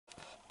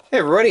Hey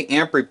everybody,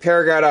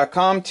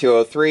 amprepairguy.com,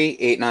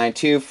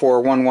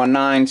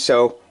 203-892-4119.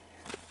 So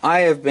I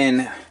have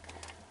been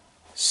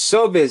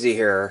so busy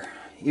here.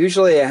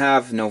 Usually I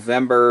have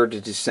November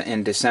to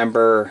and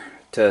December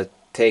to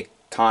take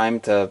time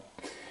to,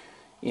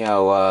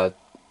 get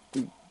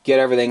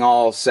everything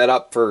all set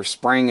up for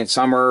spring and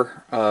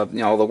summer.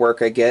 The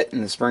work I get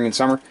in the spring and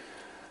summer,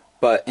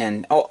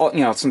 and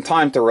some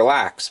time to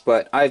relax.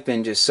 But I've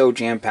been just so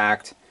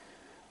jam-packed.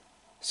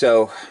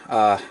 So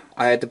I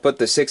had to put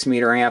the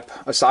 6-meter amp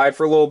aside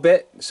for a little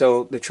bit.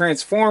 So the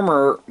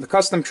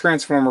custom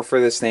transformer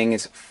for this thing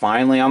is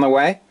finally on the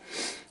way.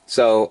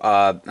 So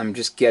I'm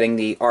just getting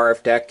the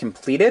RF deck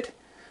completed.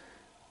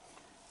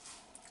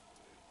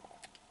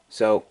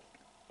 So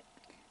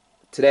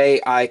today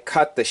I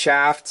cut the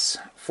shafts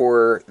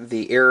for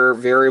the air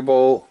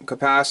variable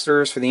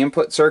capacitors for the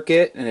input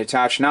circuit and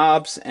attached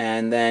knobs,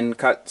 and then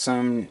cut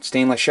some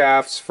stainless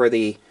shafts for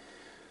the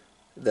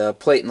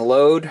plate and the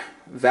load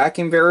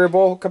vacuum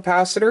variable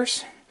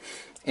capacitors,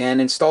 and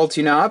installed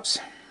 2 knobs.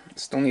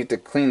 Still need to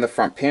clean the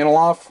front panel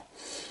off,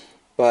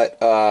 but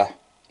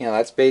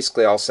that's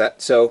basically all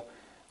set. So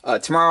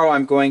tomorrow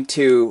I'm going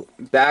to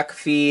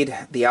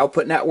backfeed the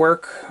output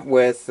network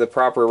with the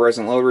proper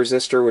resonant load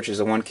resistor, which is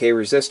a 1K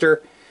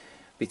resistor,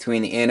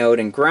 between the anode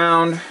and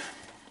ground,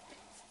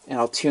 and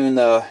I'll tune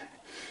the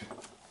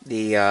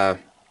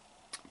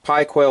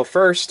pi coil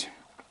first,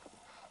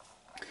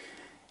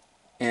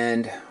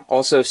 and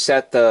also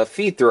set the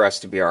feed through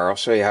SWR. I'll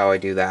show you how I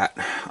do that.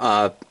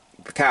 The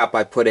cap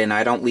I put in,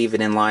 I don't leave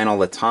it in line all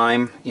the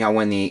time.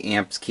 When the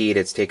amp's keyed,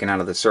 it's taken out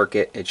of the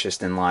circuit. It's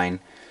just in line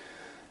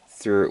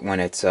through when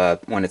it's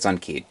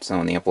unkeyed. So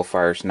when the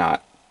amplifier's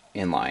not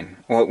in line,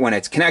 when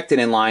it's connected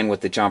in line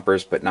with the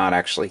jumpers but not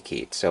actually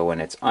keyed. So when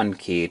it's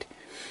unkeyed,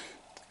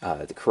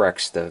 it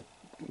corrects the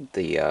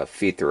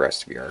feed through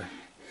SWR.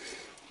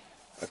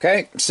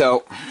 Okay,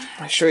 so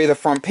I'll show you the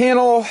front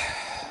panel.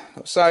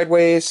 Go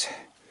sideways.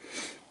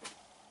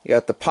 You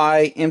got the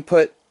pi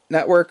input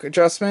network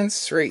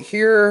adjustments right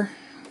here.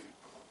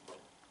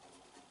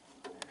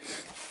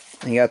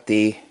 You got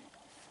the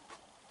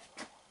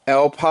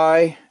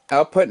L-pi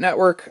output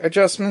network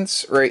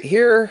adjustments right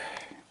here.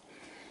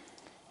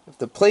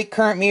 The plate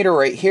current meter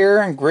right here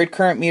and grid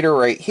current meter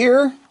right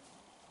here.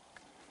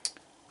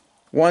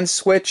 One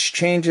switch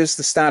changes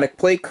the static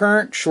plate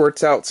current,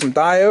 shorts out some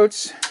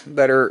diodes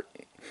that are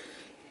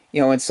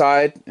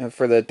inside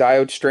for the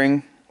diode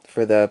string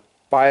for the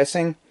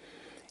biasing.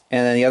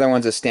 And then the other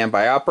one's a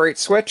standby operate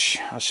switch.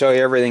 I'll show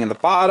you everything in the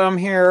bottom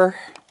here.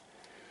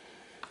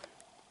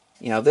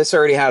 This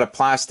already had a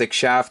plastic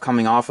shaft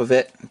coming off of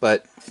it,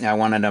 but I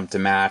wanted them to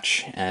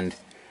match, and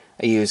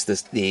I used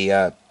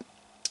the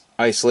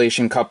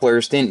isolation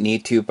couplers. Didn't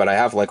need to, but I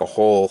have like a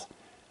whole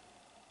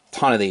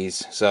ton of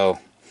these, so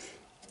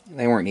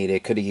they weren't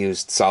needed. Could have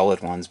used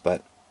solid ones,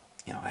 but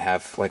I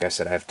have, like I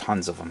said, I have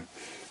tons of them.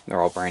 They're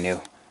all brand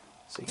new.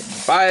 So you got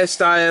the bias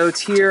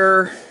diodes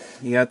here.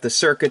 You got the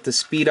circuit to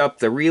speed up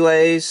the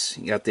relays.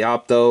 You got the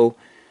opto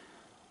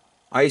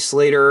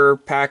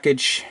isolator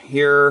package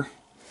here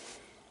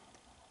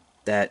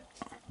that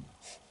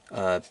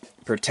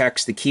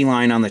protects the key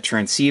line on the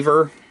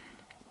transceiver.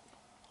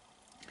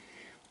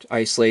 Which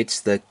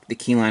isolates the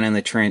key line on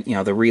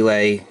the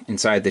relay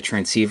inside the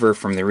transceiver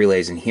from the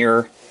relays in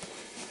here.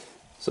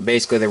 So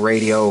basically the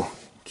radio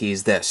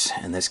keys this,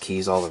 and this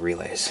keys all the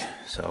relays.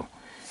 So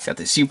got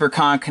the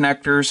supercon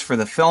connectors for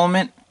the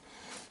filament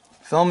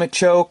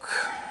choke,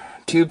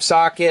 tube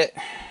socket,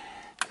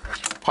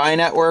 pi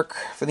network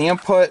for the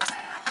input.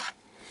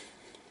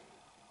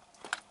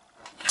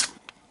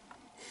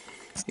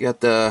 You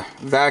got the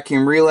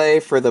vacuum relay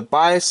for the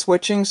bias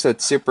switching, so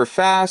it's super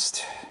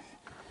fast.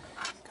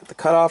 Got the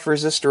cutoff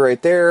resistor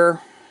right there.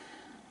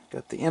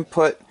 Got the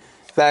input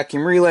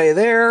vacuum relay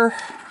there.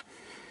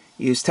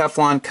 Use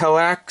Teflon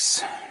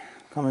coax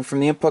coming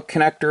from the input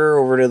connector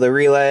over to the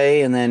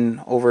relay and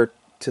then over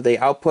to the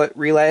output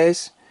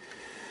relays.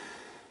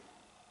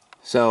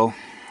 So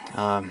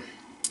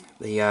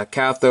the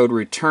cathode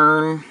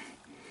return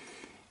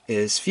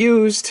is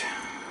fused,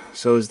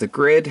 so is the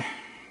grid.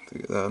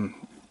 So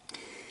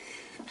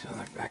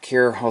back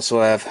here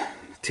also have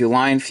 2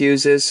 line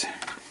fuses.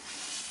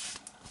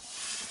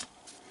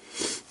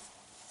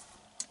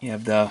 You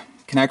have the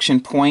connection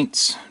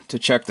points to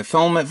check the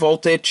filament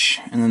voltage,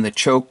 and then the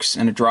chokes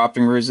and a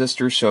dropping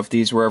resistor, so if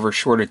these were ever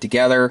shorted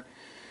together,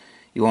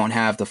 you won't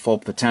have the full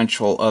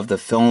potential of the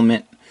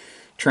filament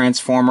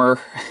transformer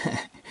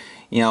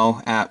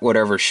at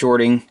whatever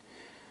shorting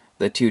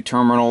the 2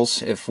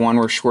 terminals. If one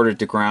were shorted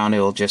to ground,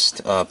 it'll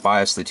just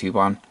bias the tube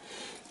on.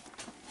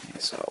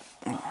 So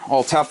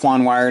all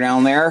Teflon wire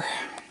down there.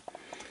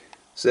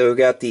 So we've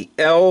got the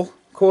L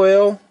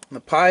coil,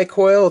 the pi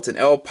coil. It's an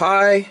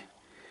L-pi.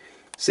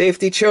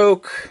 Safety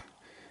choke,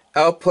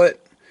 output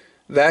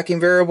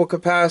vacuum variable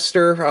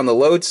capacitor on the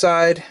load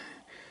side,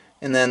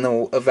 and then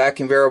a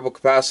vacuum variable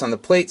capacitor on the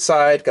plate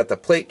side. Got the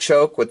plate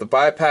choke with the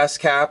bypass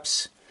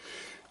caps.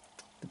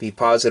 The B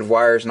positive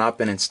wire has not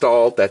been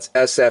installed. That's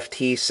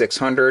SFT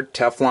 600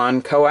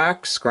 Teflon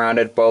coax,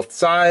 grounded both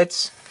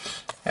sides.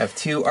 I have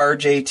two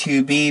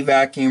RJ2B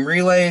vacuum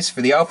relays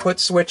for the output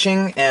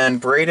switching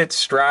and braided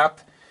strap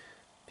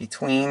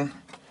between,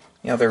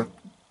 they're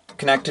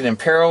connected in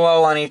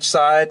parallel on each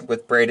side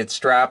with braided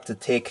strap to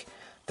take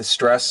the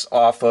stress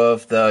off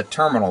of the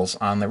terminals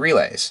on the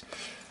relays.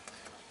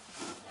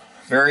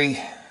 Very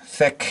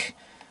thick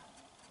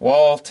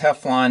wall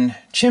Teflon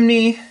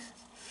chimney.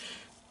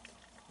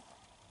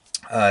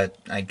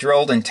 I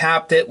drilled and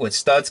tapped it with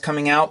studs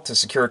coming out to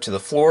secure it to the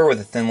floor with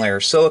a thin layer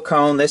of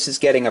silicone. This is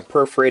getting a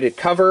perforated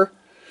cover,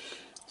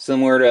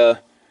 similar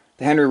to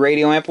the Henry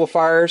radio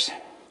amplifiers,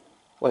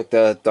 like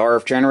the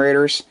RF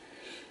generators,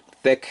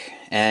 thick.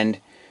 And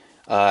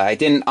I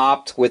didn't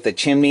opt with the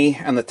chimney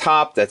on the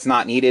top. That's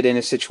not needed in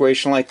a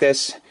situation like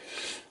this.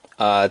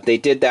 They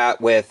did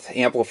that with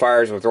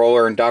amplifiers with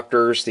roller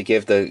inductors to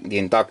give the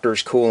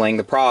inductors cooling.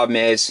 The problem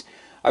is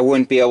I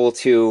wouldn't be able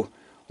to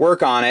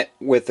work on it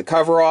with the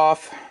cover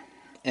off,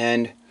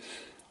 and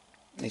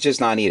it's just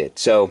not needed.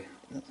 So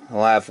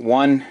I'll have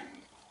one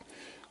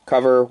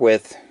cover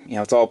with,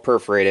 it's all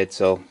perforated,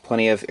 so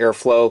plenty of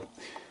airflow.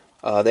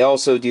 They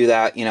also do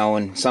that,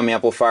 in some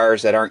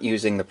amplifiers that aren't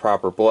using the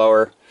proper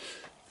blower.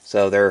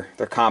 So they're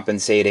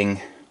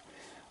compensating,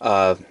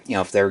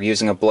 if they're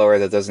using a blower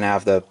that doesn't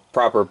have the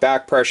proper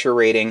back pressure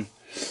rating,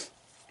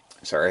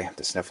 sorry,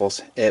 the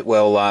sniffles, it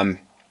will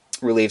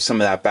relieve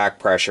some of that back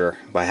pressure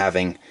by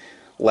having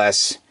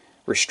less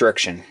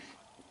restriction.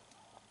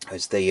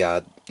 As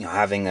the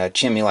having a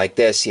chimney like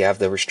this, you have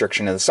the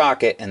restriction of the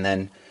socket and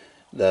then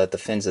the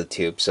fins of the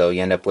tube. So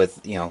you end up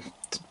with,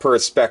 per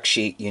spec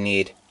sheet, you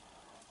need.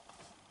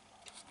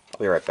 I'll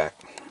be right back.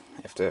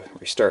 I have to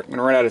restart. I'm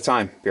gonna run out of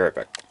time. Be right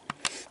back.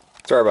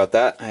 Sorry about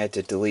that. I had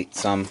to delete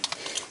some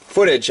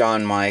footage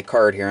on my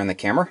card here on the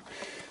camera.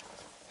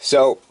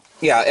 So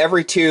yeah,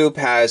 every tube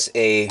has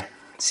a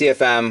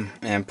CFM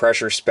and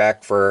pressure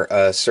spec for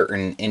a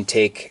certain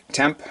intake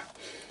temp.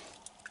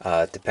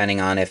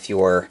 Depending on if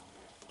you're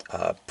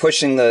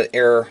pushing the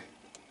air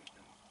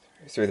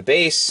through the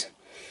base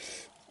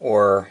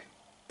or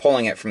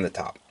pulling it from the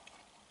top.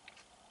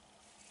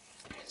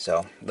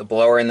 So the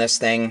blower in this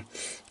thing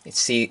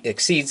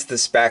exceeds the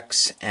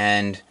specs,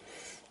 and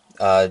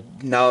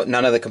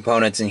none of the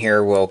components in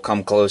here will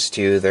come close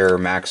to their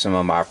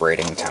maximum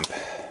operating temp.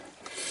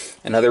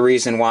 Another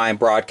reason why in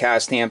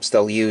broadcast amps they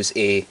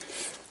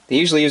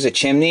usually use a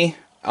chimney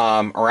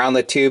around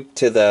the tube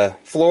to the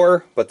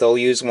floor, but they'll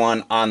use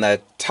one on the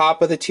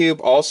top of the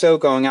tube also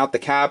going out the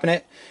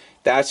cabinet.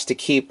 That's to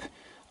keep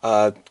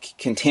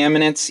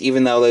contaminants,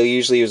 even though they'll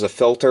usually use a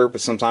filter, but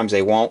sometimes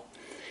they won't.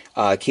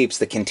 Keeps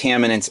the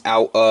contaminants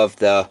out of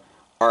the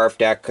RF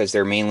deck because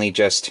they're mainly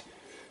just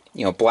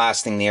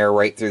blasting the air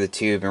right through the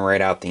tube and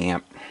right out the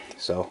amp.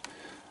 So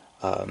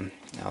now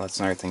that's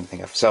another thing to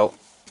think of. So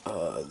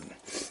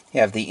you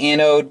have the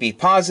anode B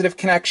positive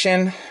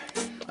connection.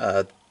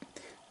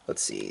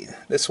 Let's see,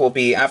 this will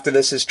be, after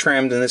this is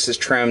trimmed and this is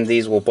trimmed,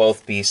 these will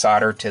both be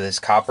soldered to this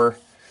copper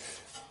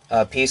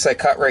piece I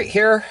cut right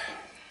here.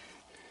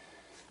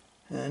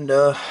 And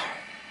I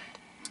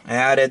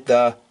added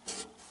the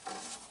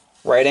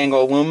right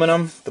angle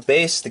aluminum, the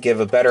base, to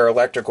give a better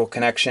electrical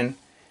connection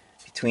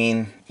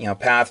between,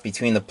 path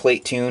between the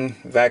plate tune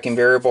vacuum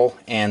variable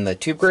and the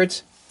tube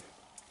grids.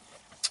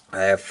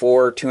 I have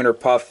 4 200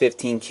 puff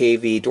 15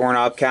 kV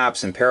doorknob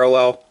caps in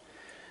parallel.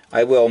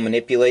 I will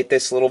manipulate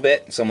this a little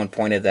bit. Someone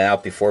pointed that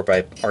out before, but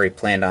I already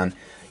planned on,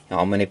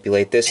 I'll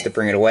manipulate this to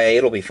bring it away.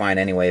 It'll be fine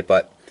anyway,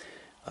 but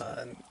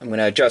I'm going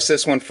to adjust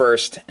this one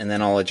first, and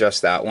then I'll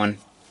adjust that one.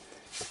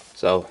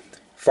 So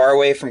far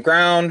away from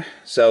ground,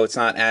 so it's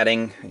not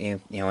adding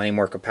any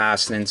more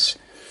capacitance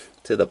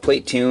to the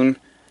plate tune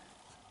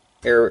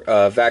air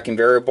vacuum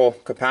variable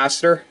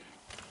capacitor.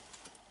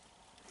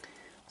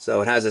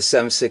 So it has a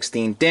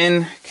 7/16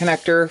 DIN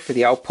connector for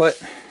the output.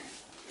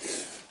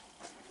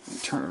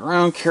 Turn it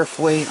around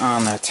carefully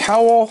on the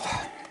towel.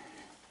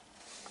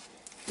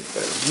 Get a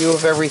better view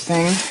of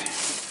everything.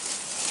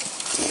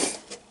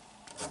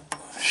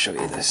 I'll show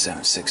you the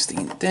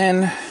 7/16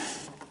 DIN.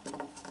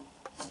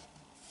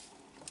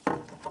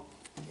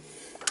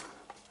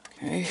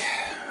 Okay,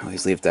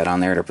 always leave that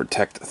on there to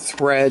protect the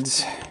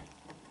threads.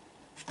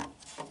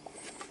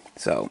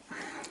 So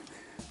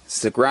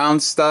it's the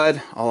ground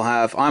stud.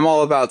 I'm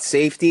all about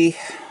safety.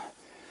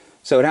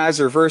 So it has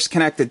reverse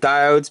connected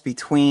diodes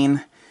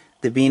between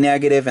the B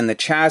negative and the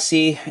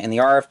chassis and the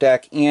RF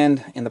deck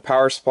and in the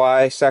power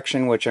supply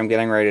section, which I'm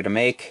getting ready to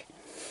make.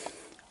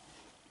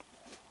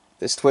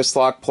 This twist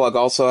lock plug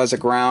also has a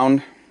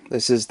ground.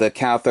 This is the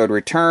cathode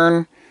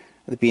return.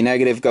 The B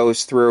negative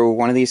goes through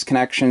one of these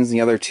connections,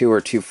 the other two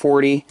are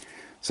 240.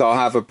 So I'll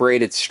have a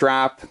braided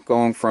strap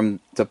going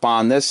to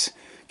bond this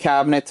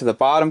cabinet to the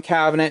bottom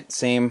cabinet.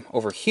 Same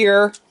over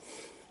here.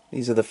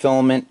 These are the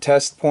filament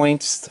test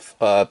points.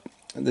 The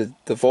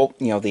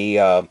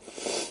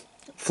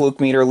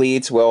fluke meter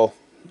leads will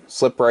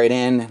slip right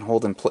in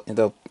and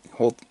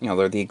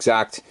they're the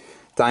exact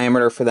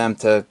diameter for them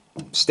to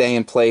stay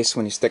in place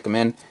when you stick them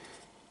in.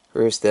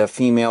 Here's the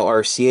female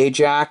RCA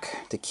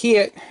jack to key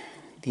it.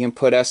 The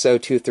input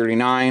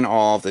SO239,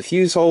 all of the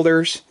fuse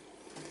holders.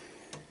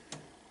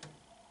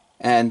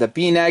 And the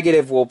B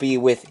negative will be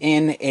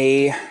within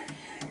a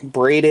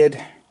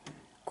braided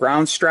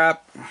ground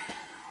strap.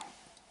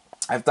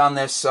 I've done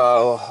this a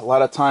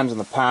lot of times in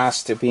the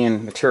past to be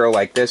in material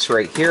like this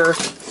right here.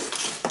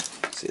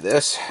 See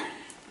this?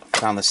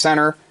 Down the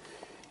center.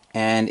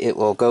 And it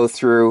will go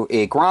through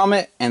a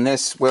grommet, and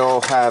this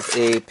will have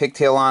a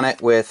pigtail on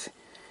it with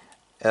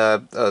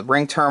a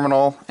ring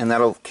terminal, and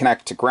that'll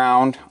connect to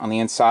ground on the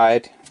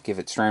inside, give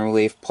it strain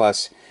relief,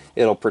 plus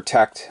it'll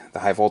protect the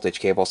high voltage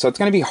cable. So it's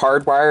going to be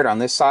hardwired on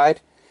this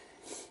side.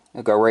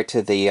 It'll go right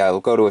to the,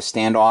 it'll go to a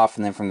standoff,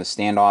 and then from the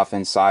standoff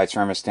inside,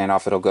 ceramic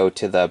standoff, it'll go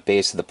to the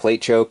base of the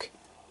plate choke.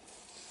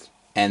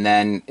 And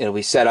then it'll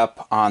be set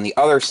up on the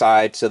other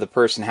side, so the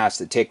person has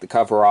to take the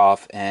cover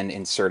off and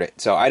insert it.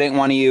 So I didn't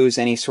want to use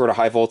any sort of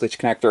high voltage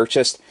connector. It's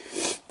just,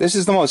 this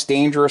is the most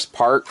dangerous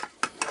part.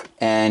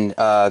 And, you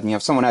know,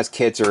 if someone has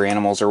kids or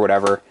animals or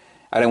whatever,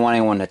 I didn't want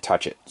anyone to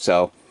touch it.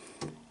 So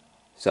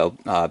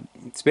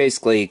it's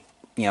basically,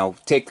 you know,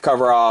 take the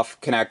cover off,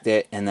 connect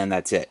it, and then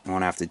that's it. You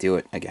won't have to do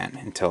it again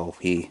until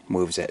he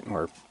moves it,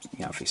 or,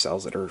 you know, if he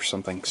sells it or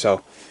something.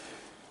 So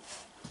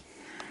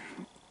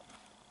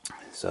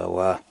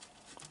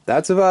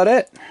that's about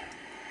it.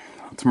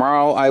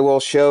 Tomorrow I will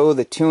show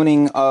the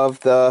tuning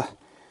of the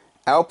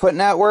output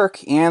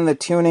network and the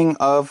tuning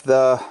of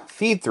the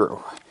feed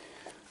through.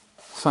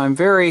 So I'm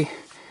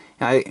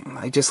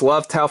I just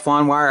love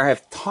Teflon wire. I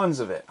have tons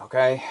of it,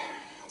 okay?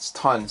 It's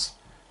tons.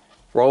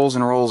 Rolls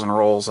and rolls and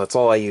rolls. That's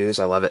all I use.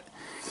 I love it.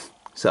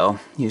 So,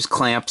 use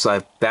clamps. I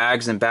have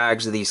bags and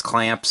bags of these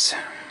clamps.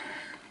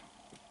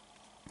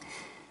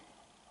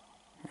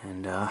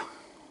 And,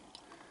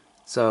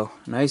 so,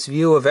 nice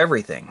view of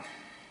everything.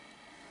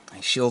 I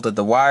shielded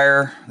the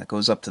wire that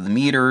goes up to the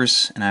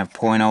meters, and I have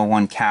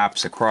 0.01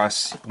 caps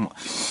across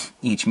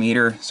each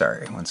meter.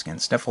 Sorry, once again,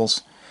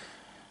 sniffles.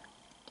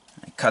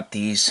 I cut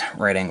these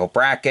right angle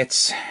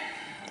brackets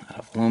out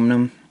of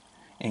aluminum,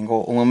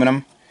 angle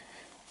aluminum.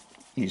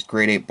 Use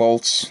grade 8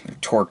 bolts. They're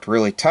torqued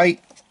really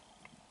tight.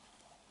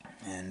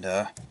 And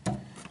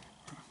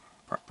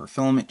proper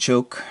filament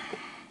choke.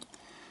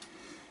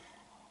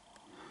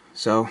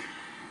 So,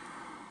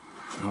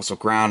 I also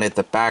grounded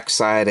the back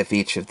side of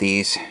each of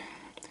these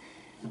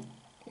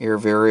air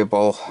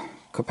variable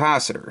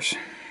capacitors.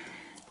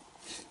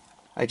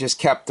 I just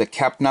kept the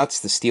nuts,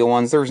 the steel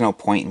ones. There was no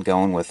point in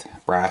going with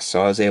brass,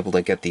 so I was able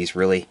to get these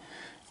really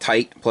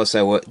tight. Plus,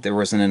 there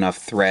wasn't enough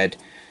thread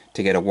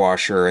to get a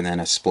washer and then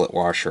a split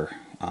washer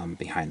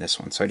behind this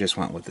one, so I just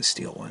went with the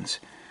steel ones.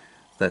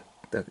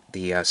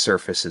 The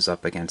surface is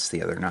up against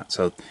the other nut,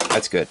 so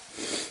that's good.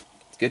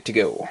 It's good to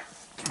go.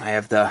 I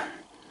have the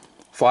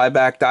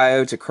flyback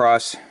diodes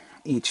across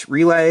each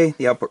relay.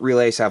 The output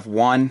relays have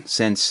one,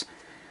 since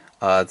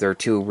there are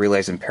two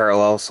relays in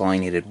parallel, so I only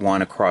needed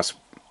one across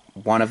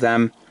one of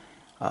them.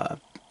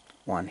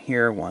 One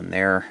here, one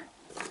there.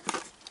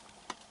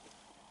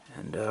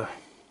 And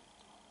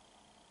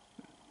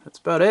that's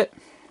about it.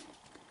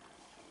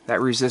 That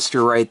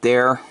resistor right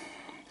there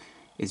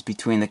is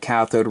between the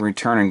cathode and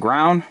return and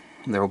ground.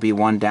 There will be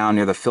one down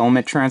near the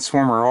filament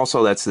transformer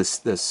also. That's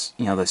this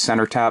you know, the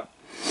center tap.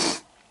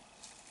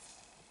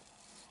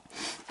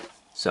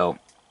 So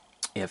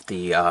if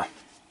the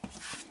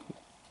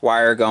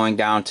wire going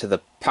down to the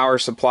power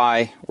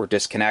supply were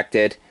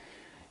disconnected,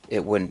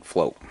 it wouldn't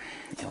float.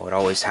 It would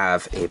always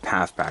have a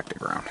path back to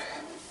ground.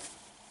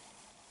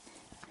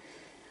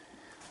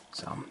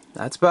 So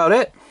that's about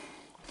it.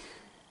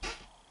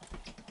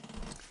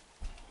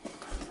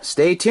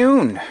 Stay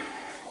tuned.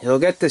 You'll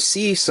get to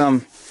see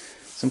some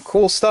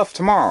cool stuff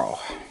tomorrow.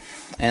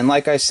 And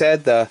like I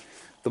said, the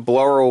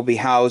blower will be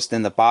housed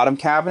in the bottom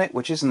cabinet,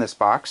 which is in this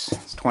box.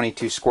 It's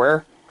 22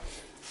 square.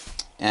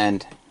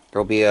 And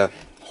there'll be a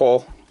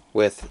hole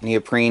with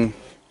neoprene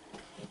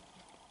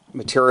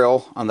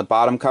material on the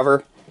bottom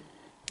cover.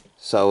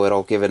 So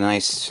it'll give it a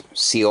nice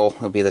seal.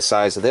 It'll be the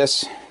size of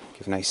this.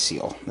 Give a nice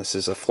seal. This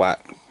is a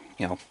flat,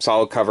 you know,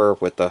 solid cover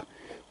with the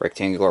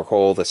rectangular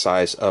hole the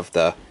size of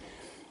the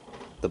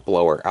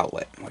blower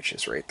outlet, which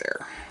is right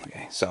there.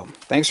 Okay, so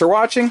thanks for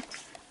watching.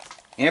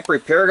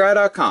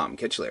 AmpRepairGuy.com.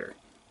 Catch you later.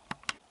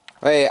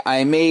 Hey,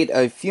 I made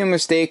a few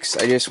mistakes.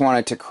 I just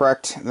wanted to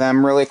correct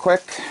them really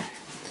quick.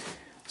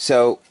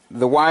 So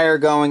the wire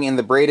going in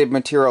the braided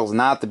material is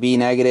not the B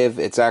negative.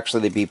 It's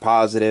actually the B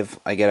positive.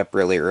 I get up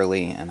really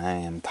early and I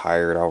am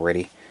tired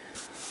already.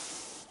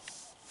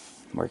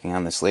 I'm working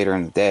on this later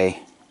in the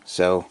day.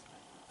 So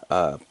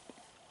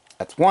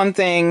that's one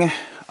thing.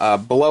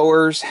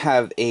 Blowers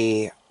have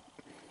a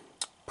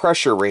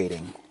pressure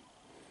rating.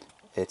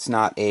 It's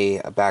not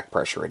a back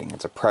pressure rating,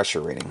 it's a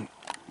pressure rating.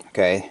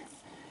 Okay,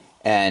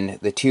 and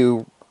the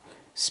two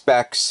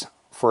specs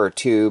for a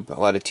tube, a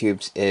lot of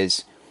tubes,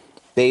 is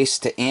base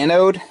to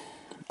anode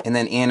and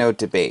then anode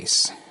to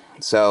base.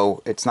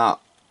 So it's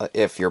not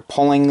if you're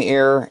pulling the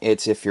air,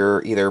 it's if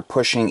you're either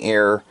pushing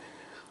air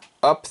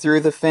up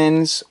through the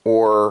fins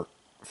or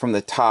from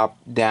the top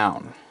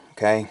down.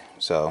 Okay,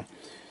 so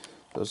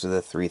those are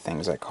the three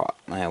things I caught.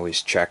 I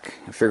always check.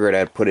 I figured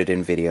I'd put it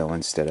in video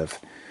instead of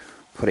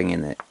putting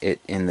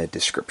it in the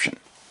description.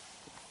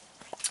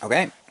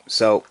 Okay,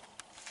 so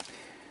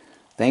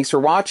thanks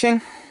for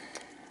watching,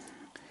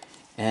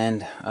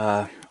 and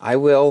I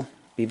will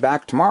be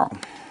back tomorrow.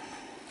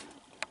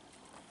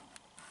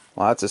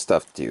 Lots of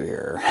stuff to do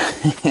here.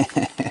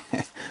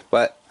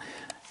 But,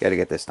 gotta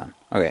get this done.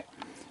 Okay.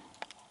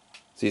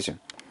 See you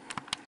soon.